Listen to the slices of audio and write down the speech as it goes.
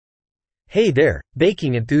Hey there,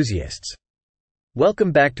 baking enthusiasts!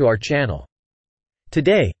 Welcome back to our channel.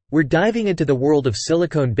 Today, we're diving into the world of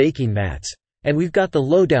silicone baking mats, and we've got the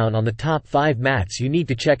lowdown on the top 5 mats you need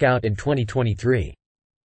to check out in 2023.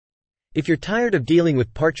 If you're tired of dealing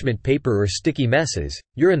with parchment paper or sticky messes,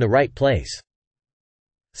 you're in the right place.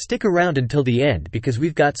 Stick around until the end because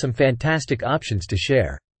we've got some fantastic options to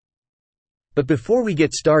share. But before we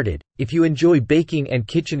get started, if you enjoy baking and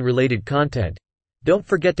kitchen-related content, don't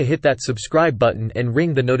forget to hit that subscribe button and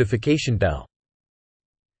ring the notification bell.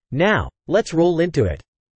 Now, let's roll into it.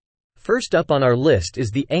 First up on our list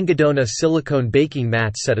is the Engadona Silicone Baking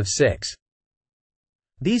Mat Set of 6.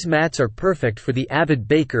 These mats are perfect for the avid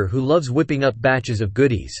baker who loves whipping up batches of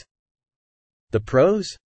goodies. The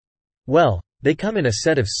pros? Well, they come in a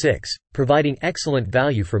set of 6, providing excellent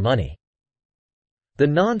value for money. The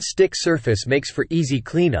non-stick surface makes for easy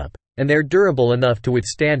cleanup, and they're durable enough to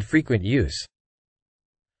withstand frequent use.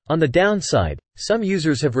 On the downside, some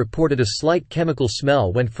users have reported a slight chemical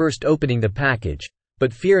smell when first opening the package,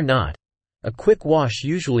 but fear not. A quick wash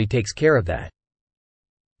usually takes care of that.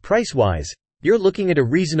 Price-wise, you're looking at a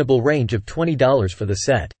reasonable range of $20 for the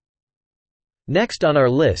set. Next on our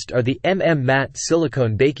list are the Mat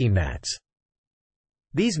Silicone Baking Mats.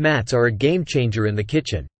 These mats are a game-changer in the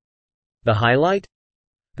kitchen. The highlight?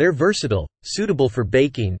 They're versatile, suitable for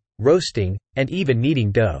baking, roasting, and even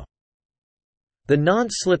kneading dough. The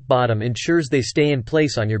non-slip bottom ensures they stay in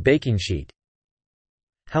place on your baking sheet.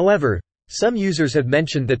 However, some users have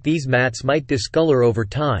mentioned that these mats might discolor over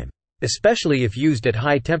time, especially if used at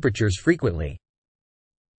high temperatures frequently.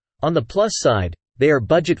 On the plus side, they are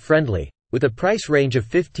budget-friendly, with a price range of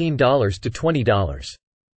 $15 to $20.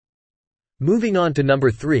 Moving on to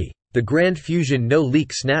number 3, the Grand Fusion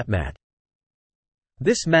No-Leak Snap Mat.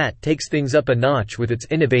 This mat takes things up a notch with its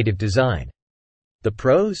innovative design. The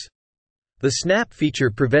pros? The snap feature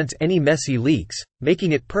prevents any messy leaks,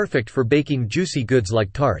 making it perfect for baking juicy goods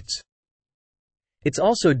like tarts. It's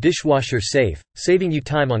also dishwasher safe, saving you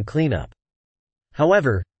time on cleanup.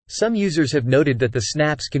 However, some users have noted that the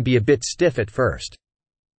snaps can be a bit stiff at first.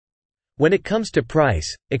 When it comes to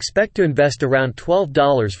price, expect to invest around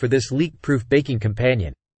 $12 for this leak-proof baking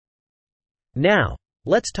companion. Now,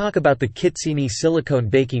 let's talk about the Kitsini Silicone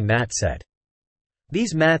Baking Mat Set.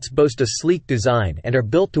 These mats boast a sleek design and are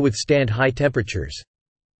built to withstand high temperatures.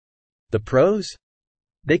 The pros?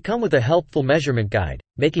 They come with a helpful measurement guide,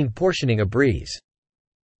 making portioning a breeze.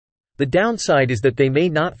 The downside is that they may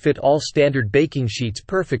not fit all standard baking sheets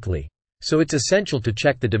perfectly, so it's essential to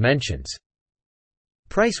check the dimensions.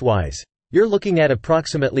 Price-wise, you're looking at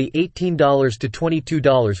approximately $18 to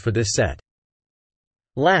 $22 for this set.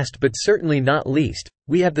 Last but certainly not least,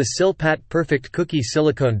 we have the Silpat Perfect Cookie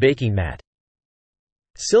Silicone Baking Mat.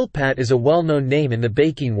 Silpat is a well-known name in the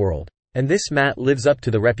baking world, and this mat lives up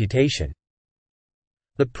to the reputation.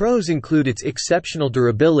 The pros include its exceptional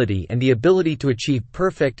durability and the ability to achieve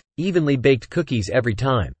perfect, evenly baked cookies every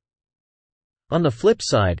time. On the flip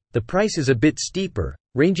side, the price is a bit steeper,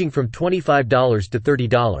 ranging from $25 to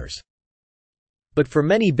 $30. But for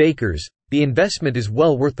many bakers, the investment is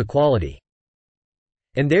well worth the quality.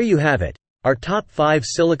 And there you have it, our top 5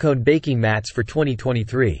 silicone baking mats for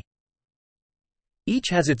 2023. Each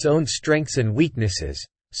has its own strengths and weaknesses,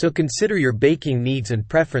 so consider your baking needs and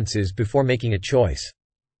preferences before making a choice.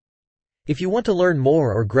 If you want to learn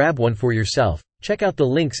more or grab one for yourself, check out the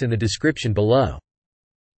links in the description below.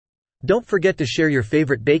 Don't forget to share your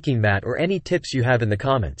favorite baking mat or any tips you have in the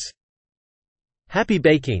comments. Happy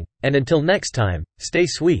baking, and until next time, stay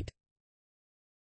sweet.